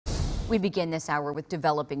We begin this hour with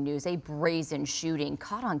developing news. A brazen shooting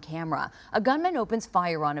caught on camera. A gunman opens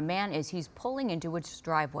fire on a man as he's pulling into his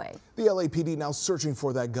driveway. The LAPD now searching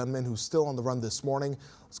for that gunman who's still on the run this morning.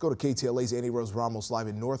 Let's go to KTLA's Ramos live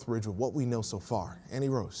in Northridge with what we know so far. Annie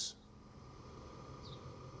Rose.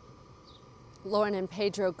 Lauren and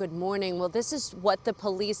Pedro, good morning. Well, this is what the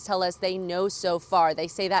police tell us they know so far. They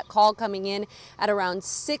say that call coming in at around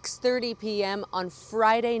 6:30 p.m. on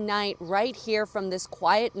Friday night right here from this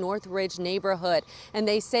quiet Northridge neighborhood. And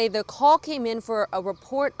they say the call came in for a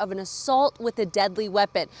report of an assault with a deadly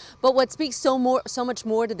weapon. But what speaks so much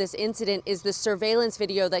more to this incident is the surveillance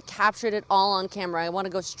video that captured it all on camera. I want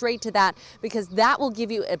to go straight to that because that will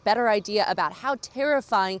give you a better idea about how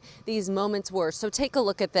terrifying these moments were. So take a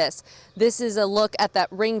look at this. This is a look at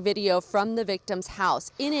that Ring video from the victim's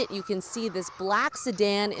house. In it, you can see this black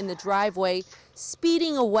sedan in the driveway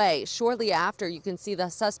speeding away. Shortly after, you can see the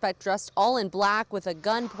suspect dressed all in black with a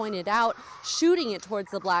gun pointed out, shooting it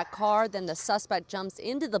towards the black car. Then the suspect jumps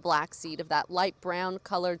into the black seat of that light brown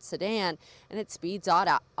colored sedan, and it speeds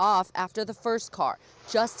off after the first car,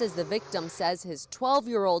 just as the victim says his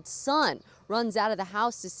 12-year-old son runs out of the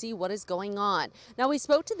house to see what is going on. Now, we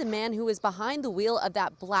spoke to the man who is behind the wheel of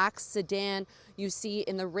that black sedan you see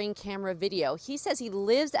in the Ring camera video. He says he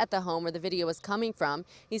lives at the home where the video is coming from.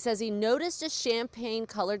 He says he noticed a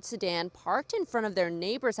champagne-colored sedan parked in front of their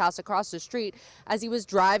neighbor's house across the street as he was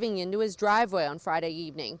driving into his driveway on Friday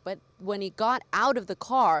evening. But when he got out of the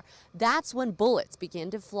car, that's when bullets began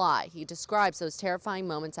to fly. He describes those terrifying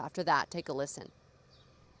moments after that. Take a listen.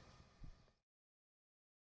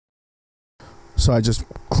 So I just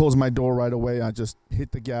closed my door right away. I just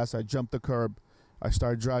hit the gas. I jumped the curb. I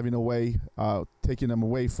started driving away, taking them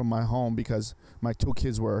away from my home because my two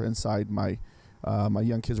kids were inside. My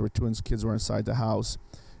young kids were kids were inside the house.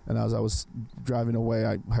 And as I was driving away,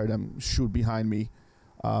 I heard them shoot behind me.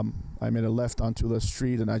 I made a left onto the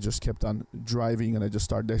street, and I just kept on driving, and they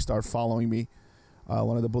started following me.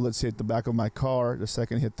 One of the bullets hit the back of my car. The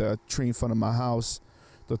second hit the tree in front of my house.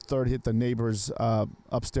 The third hit the neighbor's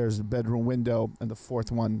upstairs bedroom window, and the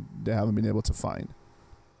fourth one they haven't been able to find.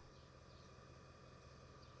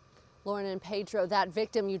 Lauren and Pedro, that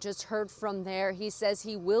victim you just heard from there, he says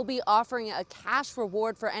he will be offering a cash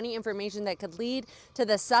reward for any information that could lead to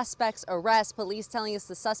the suspect's arrest. Police telling us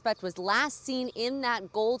the suspect was last seen in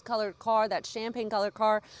that gold-colored car, that champagne-colored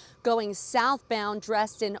car, going southbound,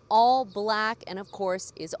 dressed in all black, and of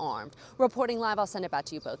course is armed. Reporting live, I'll send it back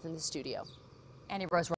to you both in the studio. Annie Rose.